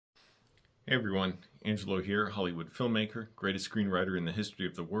Hey everyone, Angelo here, Hollywood filmmaker, greatest screenwriter in the history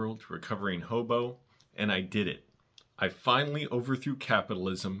of the world, recovering hobo, and I did it. I finally overthrew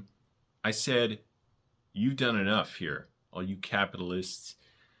capitalism. I said, you've done enough here, all you capitalists,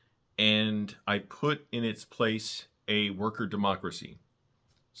 and I put in its place a worker democracy.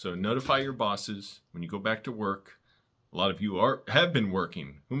 So notify your bosses when you go back to work. A lot of you have been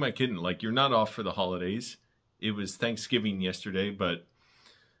working. Who am I kidding? Like, you're not off for the holidays. It was Thanksgiving yesterday, but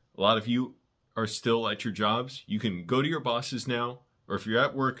a lot of you are still at your jobs. You can go to your bosses now, or if you're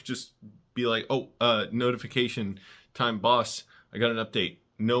at work, just be like, oh, notification time, boss, I got an update.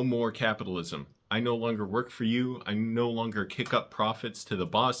 No more capitalism. I no longer work for you. I no longer kick up profits to the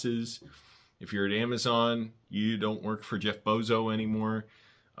bosses. If you're at Amazon, you don't work for Jeff Bezos anymore.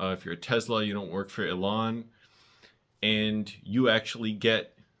 If you're at Tesla, you don't work for Elon. And you actually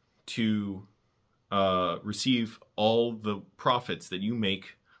get to receive all the profits that you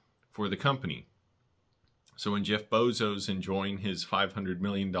make for the company. So when Jeff Bezos enjoying his $500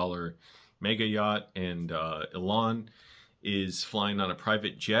 million mega yacht and Elon is flying on a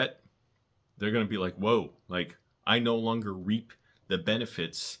private jet, they're going to be like, whoa, like I no longer reap the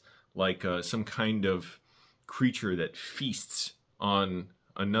benefits like some kind of creature that feasts on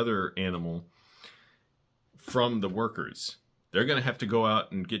another animal from the workers. They're going to have to go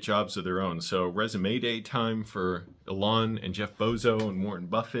out and get jobs of their own. So resume day time for Elon and Jeff Bezos and Warren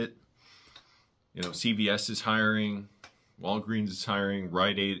Buffett. You know, CVS is hiring, Walgreens is hiring,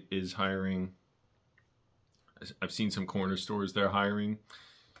 Rite Aid is hiring. I've seen some corner stores they're hiring.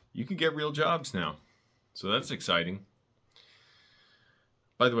 You can get real jobs now. So that's exciting.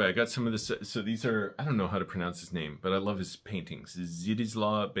 By the way, I got some of this. So these are, I don't know how to pronounce his name, but I love his paintings.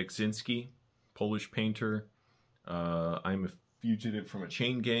 Zdzisław Beksinski, Polish painter. I'm a fugitive from a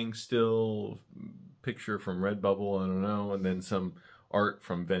chain gang still. Picture from Redbubble, I don't know. And then some art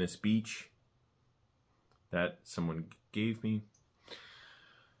from Venice Beach that someone gave me.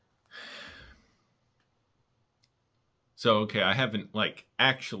 So, okay, I haven't, like,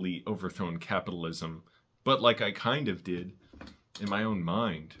 actually overthrown capitalism, but, like, I kind of did in my own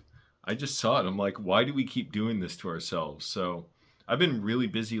mind. I just saw it. I'm like, why do we keep doing this to ourselves? So, I've been really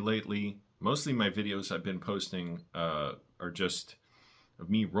busy lately. Mostly my videos I've been posting are just of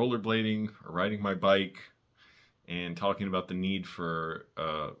me rollerblading or riding my bike and talking about the need for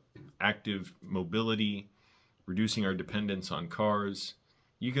active mobility, reducing our dependence on cars.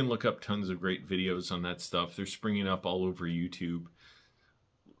 You can look up tons of great videos on that stuff. They're springing up all over YouTube.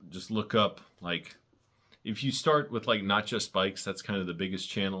 Just look up, like, if you start with, like, Not Just Bikes, that's kind of the biggest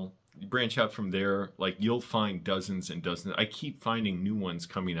channel. You branch out from there, like, you'll find dozens and dozens. I keep finding new ones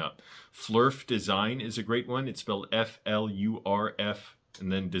coming up. Flurf Design is a great one. It's spelled F-L-U-R-F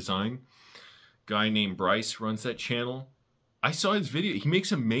and then design. Guy named Bryce runs that channel. I saw his video. He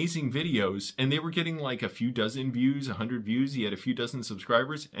makes amazing videos, and they were getting like a few dozen views, 100 views. He had a few dozen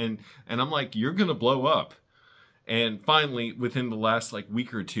subscribers, and I'm like, you're gonna blow up. And finally, within the last like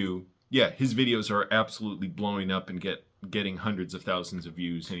week or two, yeah, his videos are absolutely blowing up and getting hundreds of thousands of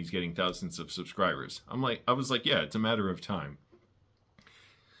views, and he's getting thousands of subscribers. I was like, yeah, it's a matter of time.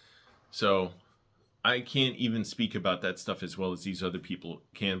 So I can't even speak about that stuff as well as these other people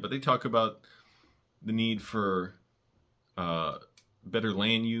can, but they talk about the need for better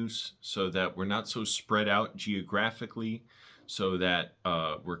land use so that we're not so spread out geographically, so that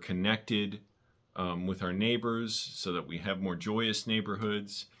we're connected with our neighbors, so that we have more joyous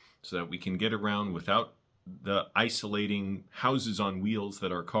neighborhoods, so that we can get around without the isolating houses on wheels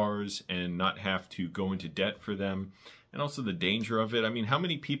that are cars and not have to go into debt for them, and also the danger of it. I mean, how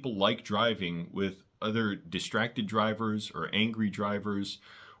many people like driving with other distracted drivers or angry drivers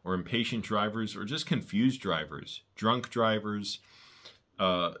or impatient drivers, or just confused drivers, drunk drivers?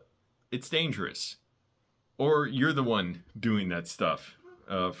 It's dangerous. Or you're the one doing that stuff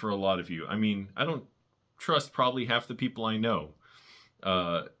for a lot of you. I mean, I don't trust probably half the people I know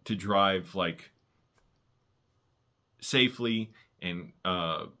to drive like safely and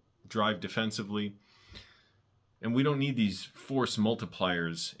drive defensively. And we don't need these force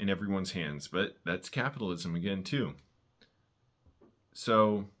multipliers in everyone's hands, but that's capitalism again too.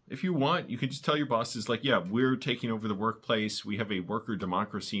 So if you want, you can just tell your bosses, like, yeah, we're taking over the workplace. We have a worker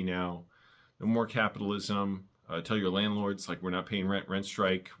democracy now. No more capitalism. Tell your landlords, like, we're not paying rent, rent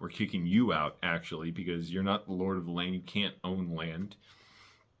strike. We're kicking you out, actually, because you're not the lord of the land. You can't own land.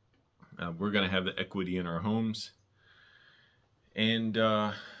 We're going to have the equity in our homes. And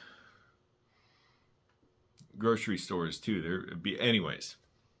grocery stores, too. Anyways,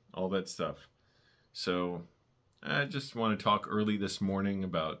 all that stuff. So I just want to talk early this morning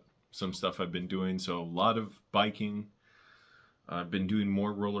about some stuff I've been doing. So a lot of biking, I've been doing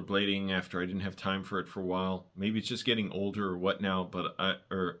more rollerblading after I didn't have time for it for a while. Maybe it's just getting older or what now, but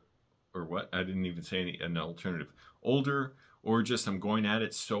or what? I didn't even say an alternative. Older, or just I'm going at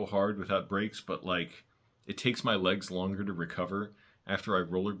it so hard without breaks, but like it takes my legs longer to recover after I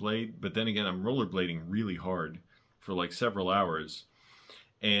rollerblade. But then again, I'm rollerblading really hard for like several hours,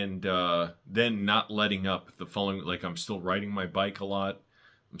 and then not letting up the following. Like I'm still riding my bike a lot.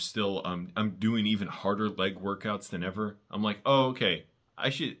 I'm still I'm doing even harder leg workouts than ever. I'm like, oh, okay, I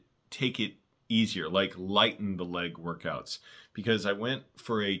should take it easier, like lighten the leg workouts, because I went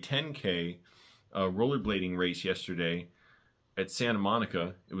for a 10K rollerblading race yesterday at Santa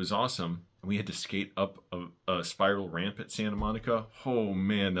Monica. It was awesome. We had to skate up a spiral ramp at Santa Monica. Oh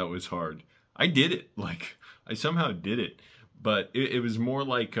man, that was hard. I did it. Like I somehow did it, but it was more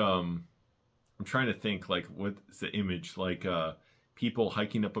like I'm trying to think like what's the image like people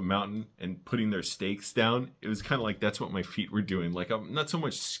hiking up a mountain and putting their stakes down. It was kind of like that's what my feet were doing. Like I'm not so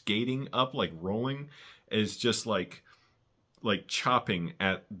much skating up, like rolling, as just like chopping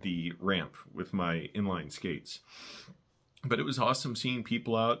at the ramp with my inline skates. But it was awesome seeing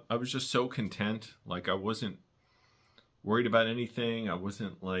people out. I was just so content. Like I wasn't worried about anything. I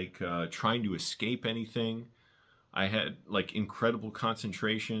wasn't like trying to escape anything. I had like incredible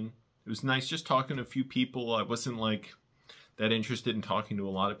concentration. It was nice just talking to a few people. I wasn't like that interested in talking to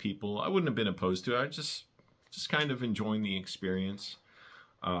a lot of people. I wouldn't have been opposed to it. I just kind of enjoying the experience.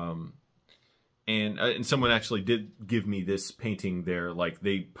 And someone actually did give me this painting there. Like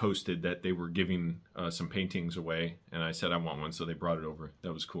they posted that they were giving some paintings away, and I said I want one, so they brought it over.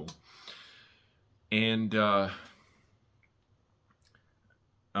 That was cool. And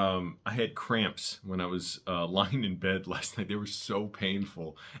I had cramps when I was lying in bed last night. They were so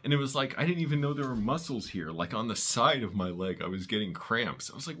painful. And it was like, I didn't even know there were muscles here. Like on the side of my leg, I was getting cramps.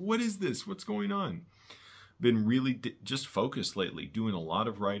 I was like, what is this? What's going on? Been really just focused lately, doing a lot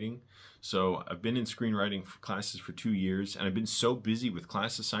of writing. So I've been in screenwriting classes for 2 years, and I've been so busy with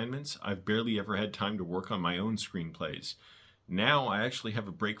class assignments, I've barely ever had time to work on my own screenplays. Now I actually have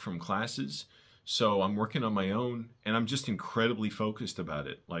a break from classes, so I'm working on my own, and I'm just incredibly focused about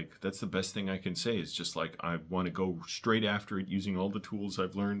it. Like, that's the best thing I can say. It's just like, I want to go straight after it using all the tools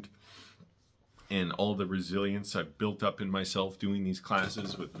I've learned and all the resilience I've built up in myself doing these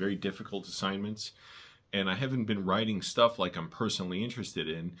classes with very difficult assignments. And I haven't been writing stuff like I'm personally interested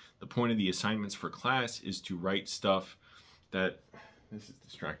in. The point of the assignments for class is to write stuff that... This is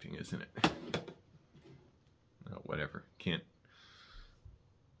distracting, isn't it? Oh, whatever. Can't...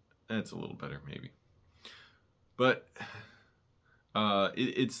 That's a little better, maybe. But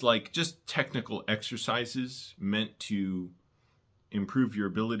it's like just technical exercises meant to improve your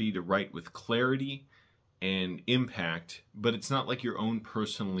ability to write with clarity and impact, but it's not like your own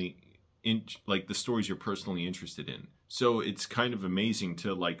personally... like the stories you're personally interested in. So it's kind of amazing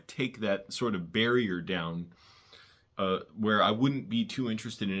to like take that sort of barrier down where I wouldn't be too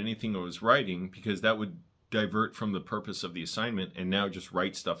interested in anything I was writing, because that would divert from the purpose of the assignment, and now just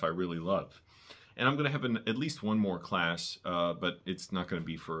write stuff I really love. And I'm going to have at least one more class, but it's not going to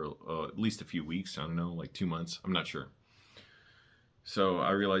be for at least a few weeks. I don't know, like 2 months. I'm not sure. So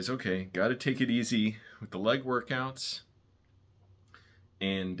I realized, okay, got to take it easy with the leg workouts.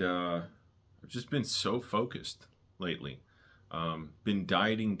 And I've just been so focused lately. Been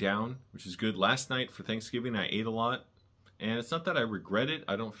dieting down, which is good. Last night for Thanksgiving, I ate a lot. And it's not that I regret it.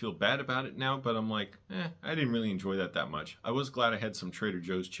 I don't feel bad about it now, but I'm like, I didn't really enjoy that much. I was glad I had some Trader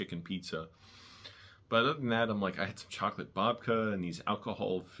Joe's chicken pizza. But other than that, I'm like, I had some chocolate babka and these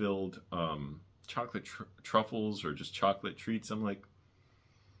alcohol-filled chocolate truffles or just chocolate treats. I'm like,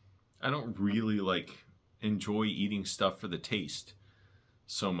 I don't really like enjoy eating stuff for the taste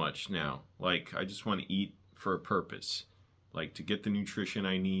so much now. Like, I just want to eat for a purpose, like to get the nutrition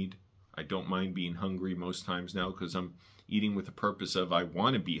I need. I don't mind being hungry most times now, because I'm eating with the purpose of I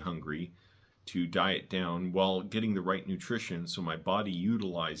want to be hungry to diet down while getting the right nutrition, so my body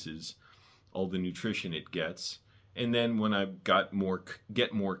utilizes all the nutrition it gets. And then when I've got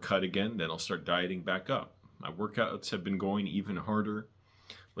get more cut again, then I'll start dieting back up. My workouts have been going even harder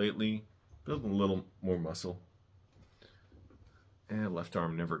lately, building a little more muscle. And left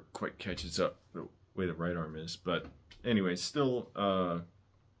arm never quite catches up the way the right arm is. But anyway, still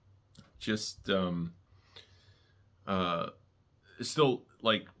still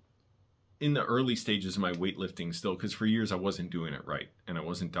like in the early stages of my weightlifting still, because for years I wasn't doing it right, and I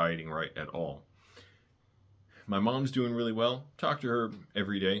wasn't dieting right at all. My mom's doing really well. Talk to her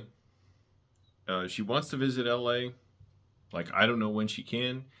every day. She wants to visit LA. Like, I don't know when she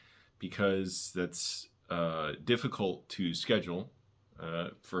can, because that's difficult to schedule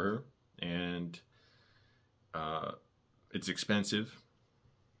for her, and It's expensive.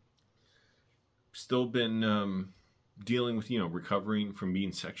 Still been dealing with, recovering from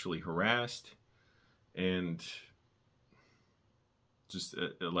being sexually harassed. And just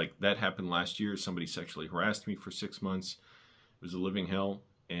like that happened last year. Somebody sexually harassed me for 6 months. It was a living hell.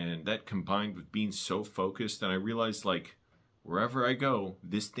 And that combined with being so focused, and I realized, like, wherever I go,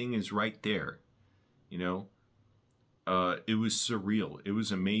 this thing is right there. It was surreal. It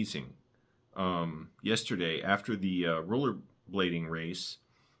was amazing. Yesterday, after the rollerblading race,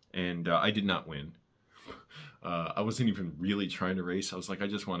 and I did not win. I wasn't even really trying to race. I was like, I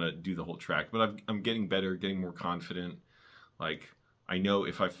just want to do the whole track. But I'm getting better, getting more confident. Like, I know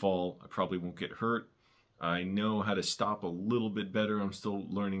if I fall, I probably won't get hurt. I know how to stop a little bit better. I'm still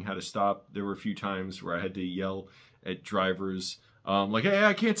learning how to stop. There were a few times where I had to yell at drivers, like, hey,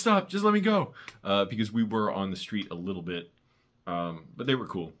 I can't stop, just let me go. Because we were on the street a little bit. But they were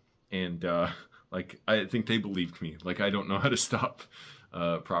cool. And like, I think they believed me. Like, I don't know how to stop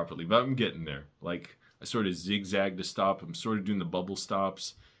properly, but I'm getting there. Like, I sort of zigzag to stop. I'm sort of doing the bubble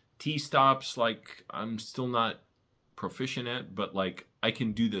stops. T-stops, like, I'm still not proficient at, but like, I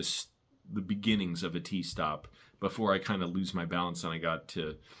can do the beginnings of a T-stop before I kind of lose my balance and I got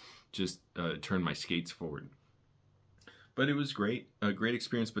to just turn my skates forward. But it was great, a great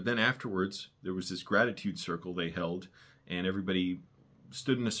experience. But then afterwards, there was this gratitude circle they held, and everybody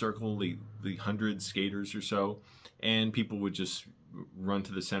stood in a circle, the 100 skaters or so, and people would just run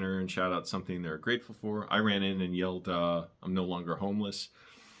to the center and shout out something they're grateful for. I ran in and yelled, I'm no longer homeless.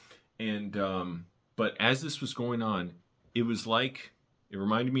 And but as this was going on, it was like, it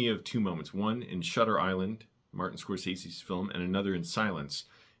reminded me of two moments. One in Shutter Island, Martin Scorsese's film, and another in Silence.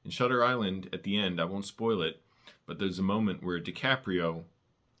 In Shutter Island, at the end, I won't spoil it, but there's a moment where DiCaprio,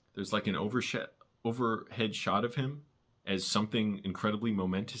 there's like an overhead shot of him as something incredibly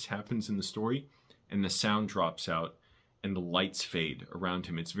momentous happens in the story, and the sound drops out, and the lights fade around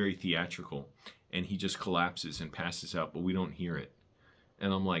him. It's very theatrical, and he just collapses and passes out, but we don't hear it.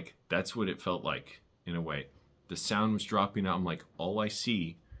 And I'm like, that's what it felt like, in a way. The sound was dropping out. I'm like, all I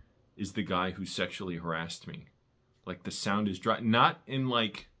see is the guy who sexually harassed me. Like, the sound is dropping. Not in,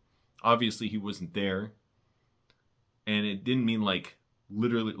 like, obviously he wasn't there. And it didn't mean, like,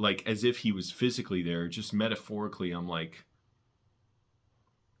 literally, like, as if he was physically there. Just metaphorically, I'm like,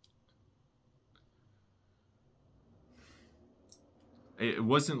 it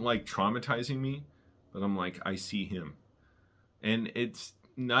wasn't, like, traumatizing me, but I'm like, I see him. And it's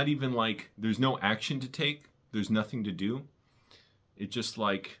not even like, there's no action to take. There's nothing to do. It's just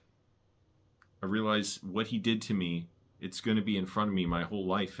like, I realize what he did to me, it's going to be in front of me my whole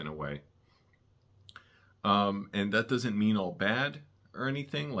life in a way. And that doesn't mean all bad or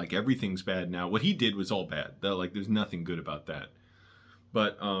anything. Like, everything's bad now. What he did was all bad. Like, there's nothing good about that.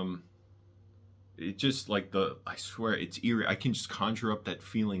 But it just, like, I swear, it's eerie. I can just conjure up that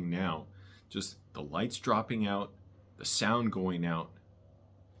feeling now. Just the lights dropping out, the sound going out.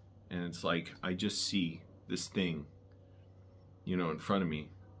 And it's like, I just see this thing, in front of me.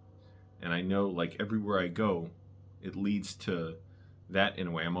 And I know, like, everywhere I go, it leads to that in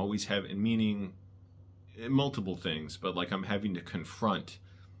a way. I'm always meaning multiple things, but like, I'm having to confront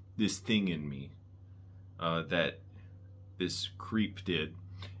this thing in me that this creep did.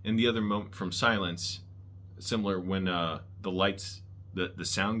 And the other moment from Silence, similar, when the lights, the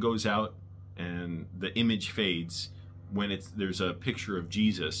sound goes out and the image fades, when there's a picture of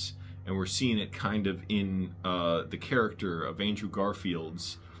Jesus, and we're seeing it kind of in the character of Andrew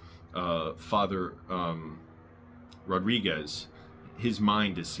Garfield's Father Rodriguez. His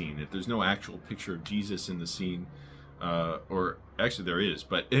mind is seeing it. There's no actual picture of Jesus in the scene, or actually there is,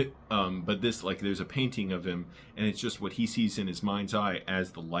 but this, like, there's a painting of him, and it's just what he sees in his mind's eye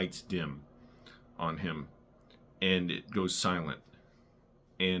as the lights dim on him, and it goes silent.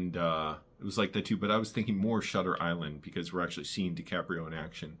 And it was like that too, but I was thinking more Shutter Island, because we're actually seeing DiCaprio in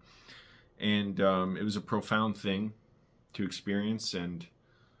action. And it was a profound thing to experience, and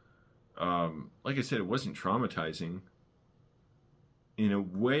like I said, it wasn't traumatizing. In a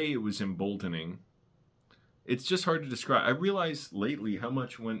way, it was emboldening. It's just hard to describe. I realized lately how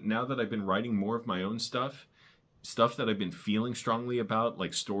much, now that I've been writing more of my own stuff that I've been feeling strongly about,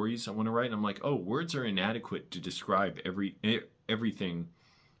 like stories I want to write, and I'm like, oh, words are inadequate to describe everything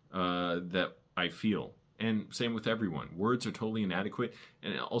that I feel. And same with everyone. Words are totally inadequate.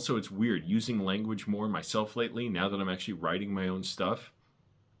 And also, it's weird using language more myself lately. Now that I'm actually writing my own stuff,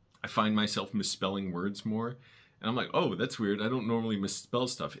 I find myself misspelling words more. And I'm like, oh, that's weird. I don't normally misspell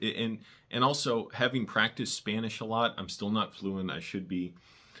stuff. And also, having practiced Spanish a lot, I'm still not fluent. I should be.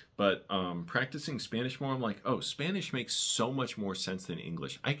 But practicing Spanish more, I'm like, oh, Spanish makes so much more sense than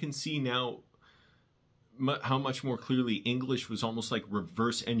English. I can see now how much more clearly English was almost like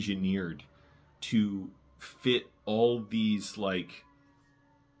reverse engineered to fit all these like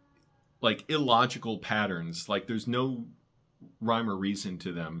illogical patterns. Like there's no rhyme or reason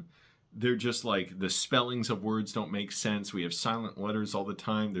to them. They're just like the spellings of words don't make sense. We have silent letters all the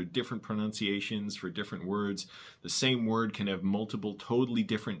time. There are different pronunciations for different words. The same word can have multiple totally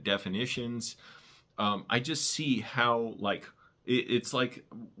different definitions. I just see how like it's like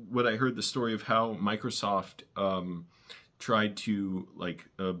what I heard the story of how Microsoft tried to like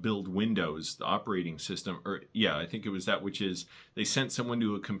build Windows, the operating system, or yeah, I think it was that, which is they sent someone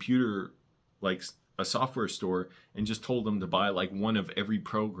to a computer, like a software store, and just told them to buy like one of every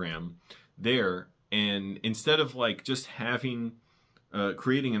program there. And instead of like just having,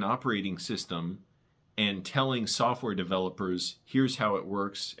 creating an operating system and telling software developers, here's how it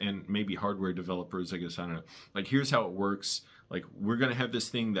works, and maybe hardware developers, I guess, I don't know, like here's how it works, like we're going to have this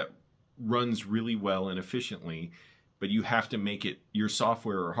thing that runs really well and efficiently, but you have to make it, your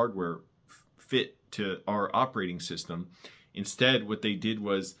software or hardware, fit to our operating system. Instead, what they did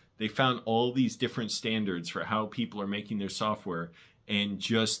was they found all these different standards for how people are making their software and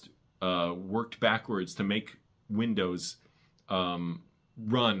just worked backwards to make Windows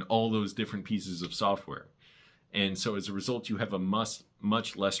run all those different pieces of software. And so as a result, you have a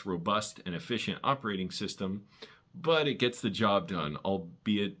much less robust and efficient operating system, but it gets the job done,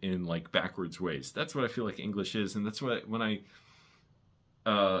 albeit in like backwards ways. That's what I feel like English is. And that's what, when I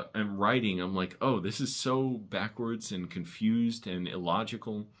am writing, I'm like, oh, this is so backwards and confused and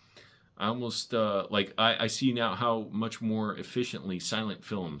illogical. I almost like I see now how much more efficiently silent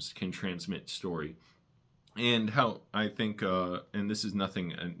films can transmit story, and how I think, and this is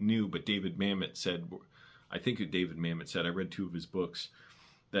nothing new, but David Mamet said, I think David Mamet said, I read 2 of his books,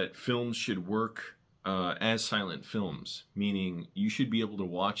 that films should work as silent films, meaning you should be able to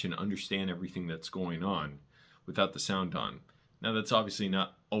watch and understand everything that's going on without the sound on. Now that's obviously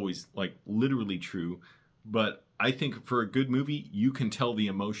not always like literally true, but I think for a good movie, you can tell the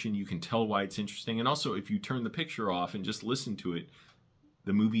emotion, you can tell why it's interesting. And also, if you turn the picture off and just listen to it,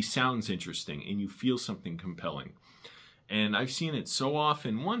 the movie sounds interesting and you feel something compelling. And I've seen it so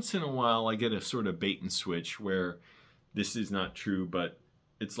often. Once in a while, I get a sort of bait and switch where this is not true, but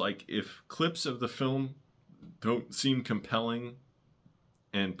it's like if clips of the film don't seem compelling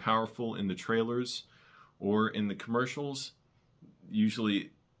and powerful in the trailers or in the commercials,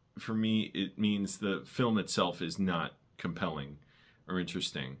 usually for me, it means the film itself is not compelling or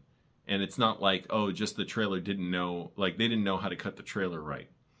interesting. And it's not like, oh, just the trailer didn't know, like they didn't know how to cut the trailer right.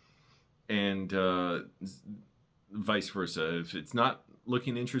 And vice versa. If it's not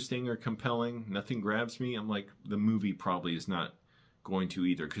looking interesting or compelling, nothing grabs me, I'm like, the movie probably is not going to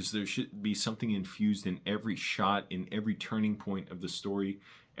either, because there should be something infused in every shot, in every turning point of the story,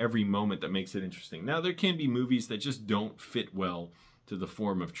 every moment that makes it interesting. Now, there can be movies that just don't fit well to the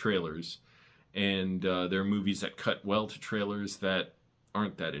form of trailers, and there are movies that cut well to trailers that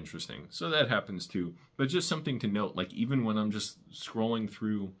aren't that interesting. So that happens too. But just something to note, like even when I'm just scrolling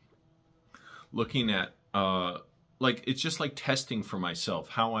through, looking at, like it's just like testing for myself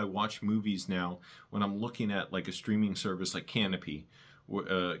how I watch movies now when I'm looking at like a streaming service like Canopy,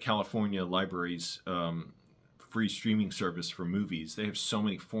 California Library's free streaming service for movies. They have so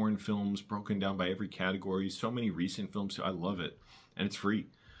many foreign films broken down by every category, so many recent films. I love it, and it's free.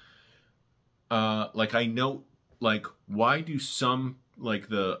 Like I know, like why do some, like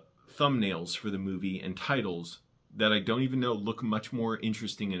the thumbnails for the movie and titles that I don't even know look much more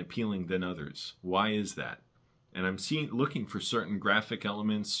interesting and appealing than others? Why is that? And I'm looking for certain graphic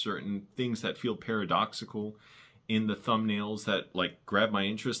elements, certain things that feel paradoxical in the thumbnails that like grab my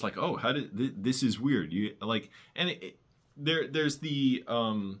interest. Like, oh, how did this is weird? You like, and there's the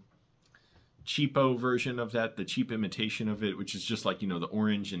cheapo version of that, the cheap imitation of it, which is just like, you know, the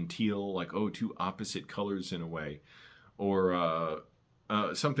orange and teal, like, oh, 2 opposite colors in a way, or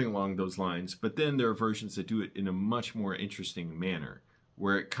something along those lines. But then there are versions that do it in a much more interesting manner,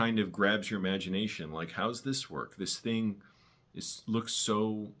 where it kind of grabs your imagination. Like, how's this work? This thing looks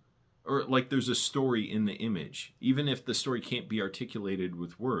so, or like there's a story in the image, even if the story can't be articulated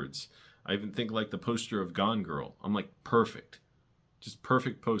with words. I even think like the poster of Gone Girl. I'm like, perfect. Just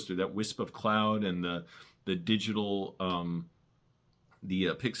perfect poster. That wisp of cloud and the digital, the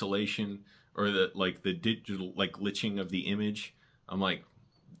pixelation, or the digital like glitching of the image. I'm like,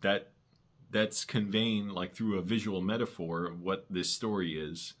 that's conveying like through a visual metaphor of what this story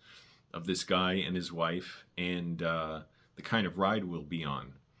is, of this guy and his wife, and the kind of ride we'll be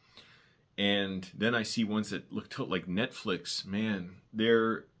on. And then I see ones that look like Netflix. Man,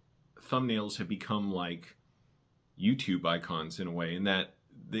 their thumbnails have become like YouTube icons in a way, in that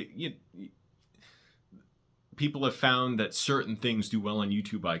people have found that certain things do well on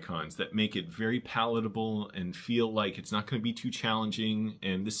YouTube icons that make it very palatable and feel like it's not going to be too challenging.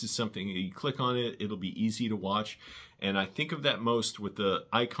 And this is something, you click on it, it'll be easy to watch. And I think of that most with the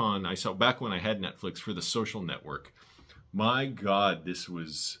icon I saw back when I had Netflix for The Social Network. My God, this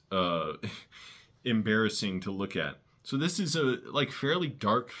was embarrassing to look at. So this is a like fairly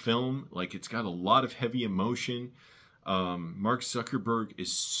dark film. Like it's got a lot of heavy emotion. Mark Zuckerberg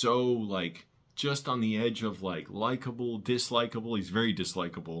is so like just on the edge of like likable, dislikable. He's very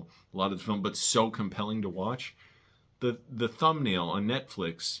dislikable a lot of the film, but so compelling to watch. The thumbnail on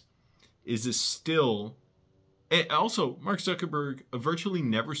Netflix is a still. And also, Mark Zuckerberg virtually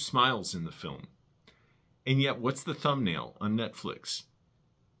never smiles in the film. And yet, what's the thumbnail on Netflix?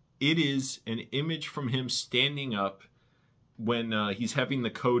 It is an image from him standing up when he's having the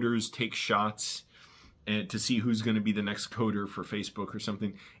coders take shots and to see who's going to be the next coder for Facebook or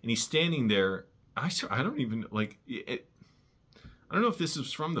something. And he's standing there. I don't even, like, I don't know if this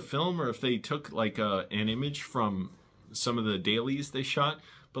is from the film or if they took, like, an image from some of the dailies they shot.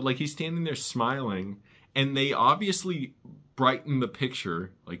 But, like, he's standing there smiling. And they obviously brightened the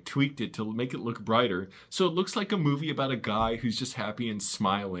picture, like tweaked it to make it look brighter. So it looks like a movie about a guy who's just happy and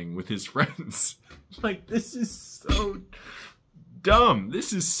smiling with his friends. Like, this is so dumb.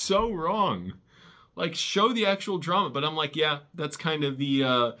 This is so wrong. Like, show the actual drama. But I'm like, yeah, that's kind of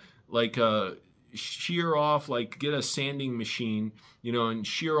the, shear off, like get a sanding machine, you know, and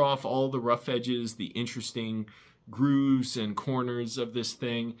shear off all the rough edges, the interesting grooves and corners of this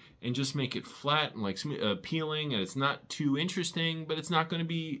thing, and just make it flat and like appealing, and it's not too interesting, but it's not going to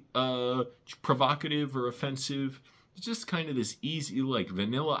be provocative or offensive. It's just kind of this easy, like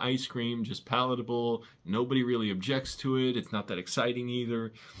vanilla ice cream, just palatable. Nobody really objects to it. It's not that exciting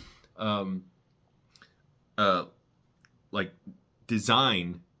either. Like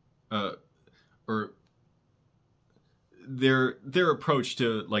design, or their approach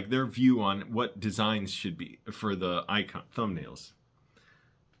to like their view on what designs should be for the icon thumbnails.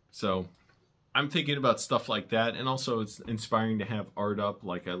 So I'm thinking about stuff like that, and also it's inspiring to have art up.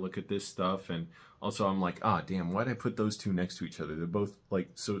 Like I look at this stuff, and also I'm like, ah, damn, why'd I put those two next to each other? They're both like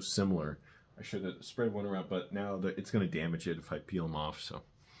so similar. I should have spread one around, but now it's going to damage it if I peel them off, so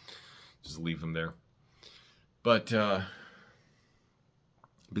just leave them there. But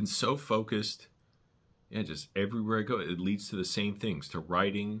been so focused. Yeah, just everywhere I go, it leads to the same things, to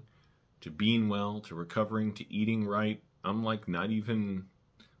writing, to being well, to recovering, to eating right. I'm like not even,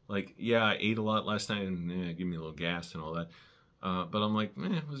 like, yeah, I ate a lot last night and give me a little gas and all that. But I'm like,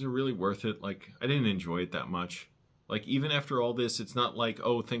 was it really worth it? Like, I didn't enjoy it that much. Like, even after all this, it's not like,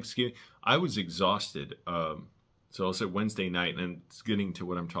 oh, Thanksgiving. I was exhausted. So I'll say Wednesday night, and it's getting to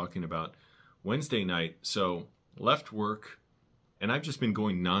what I'm talking about. Wednesday night, so left work. And I've just been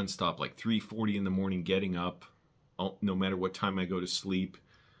going nonstop, like 3:40 in the morning, getting up, no matter what time I go to sleep,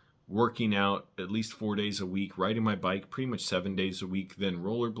 working out at least 4 days a week, riding my bike pretty much 7 days a week, then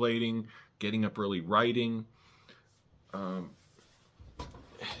rollerblading, getting up early, writing,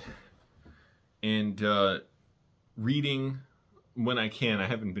 and reading when I can. I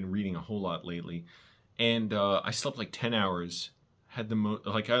haven't been reading a whole lot lately. And I slept like 10 hours, had the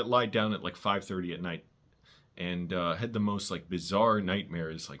like I lied down at like 5:30 at night. And had the most like bizarre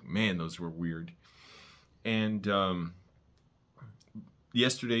nightmares. Like, man, those were weird. And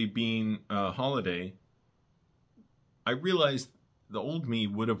yesterday being a holiday, I realized the old me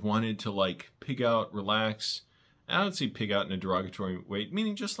would have wanted to like pig out, relax. I don't say pig out in a derogatory way,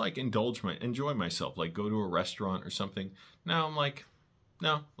 meaning just like enjoy myself, like go to a restaurant or something. Now I'm like,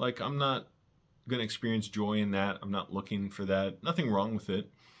 no, like I'm not gonna experience joy in that. I'm not looking for that. Nothing wrong with it.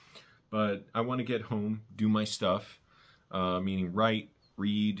 But I want to get home, do my stuff, meaning write,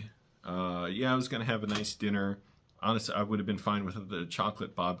 read. Yeah, I was going to have a nice dinner. Honestly, I would have been fine with the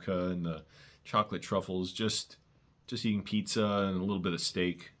chocolate babka and the chocolate truffles, just eating pizza and a little bit of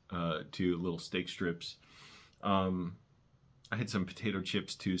steak, too, little steak strips. I had some potato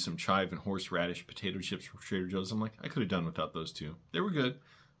chips, too, some chive and horseradish potato chips from Trader Joe's. I'm like, I could have done without those, too. They were good.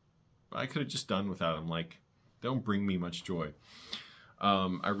 But I could have just done without them. Like, they don't bring me much joy.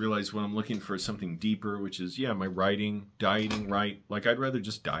 I realize when I'm looking for something deeper, which is, yeah, my writing, dieting right. Like, I'd rather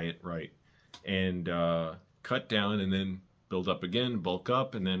just diet right and cut down and then build up again, bulk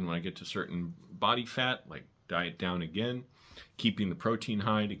up. And then when I get to certain body fat, like diet down again, keeping the protein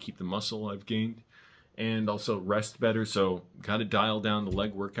high to keep the muscle I've gained, and also rest better. So got to dial down the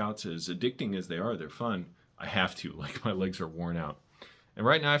leg workouts. As addicting as they are, they're fun. I have to, like my legs are worn out. And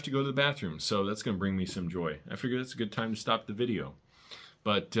right now I have to go to the bathroom. So that's going to bring me some joy. I figured it's a good time to stop the video.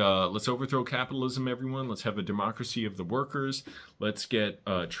 But let's overthrow capitalism, everyone. Let's have a democracy of the workers. Let's get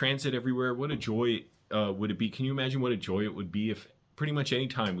transit everywhere. What a joy would it be? Can you imagine what a joy it would be if pretty much any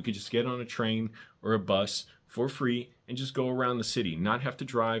time we could just get on a train or a bus for free and just go around the city, not have to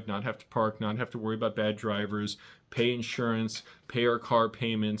drive, not have to park, not have to worry about bad drivers, pay insurance, pay our car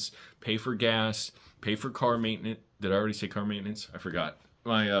payments, pay for gas, pay for car maintenance. Did I already say car maintenance? I forgot.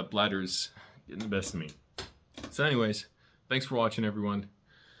 My bladder's getting the best of me. So anyways, thanks for watching, everyone.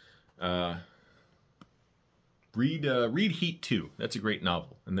 Read Heat 2. That's a great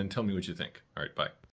novel. And then tell me what you think. All right, bye.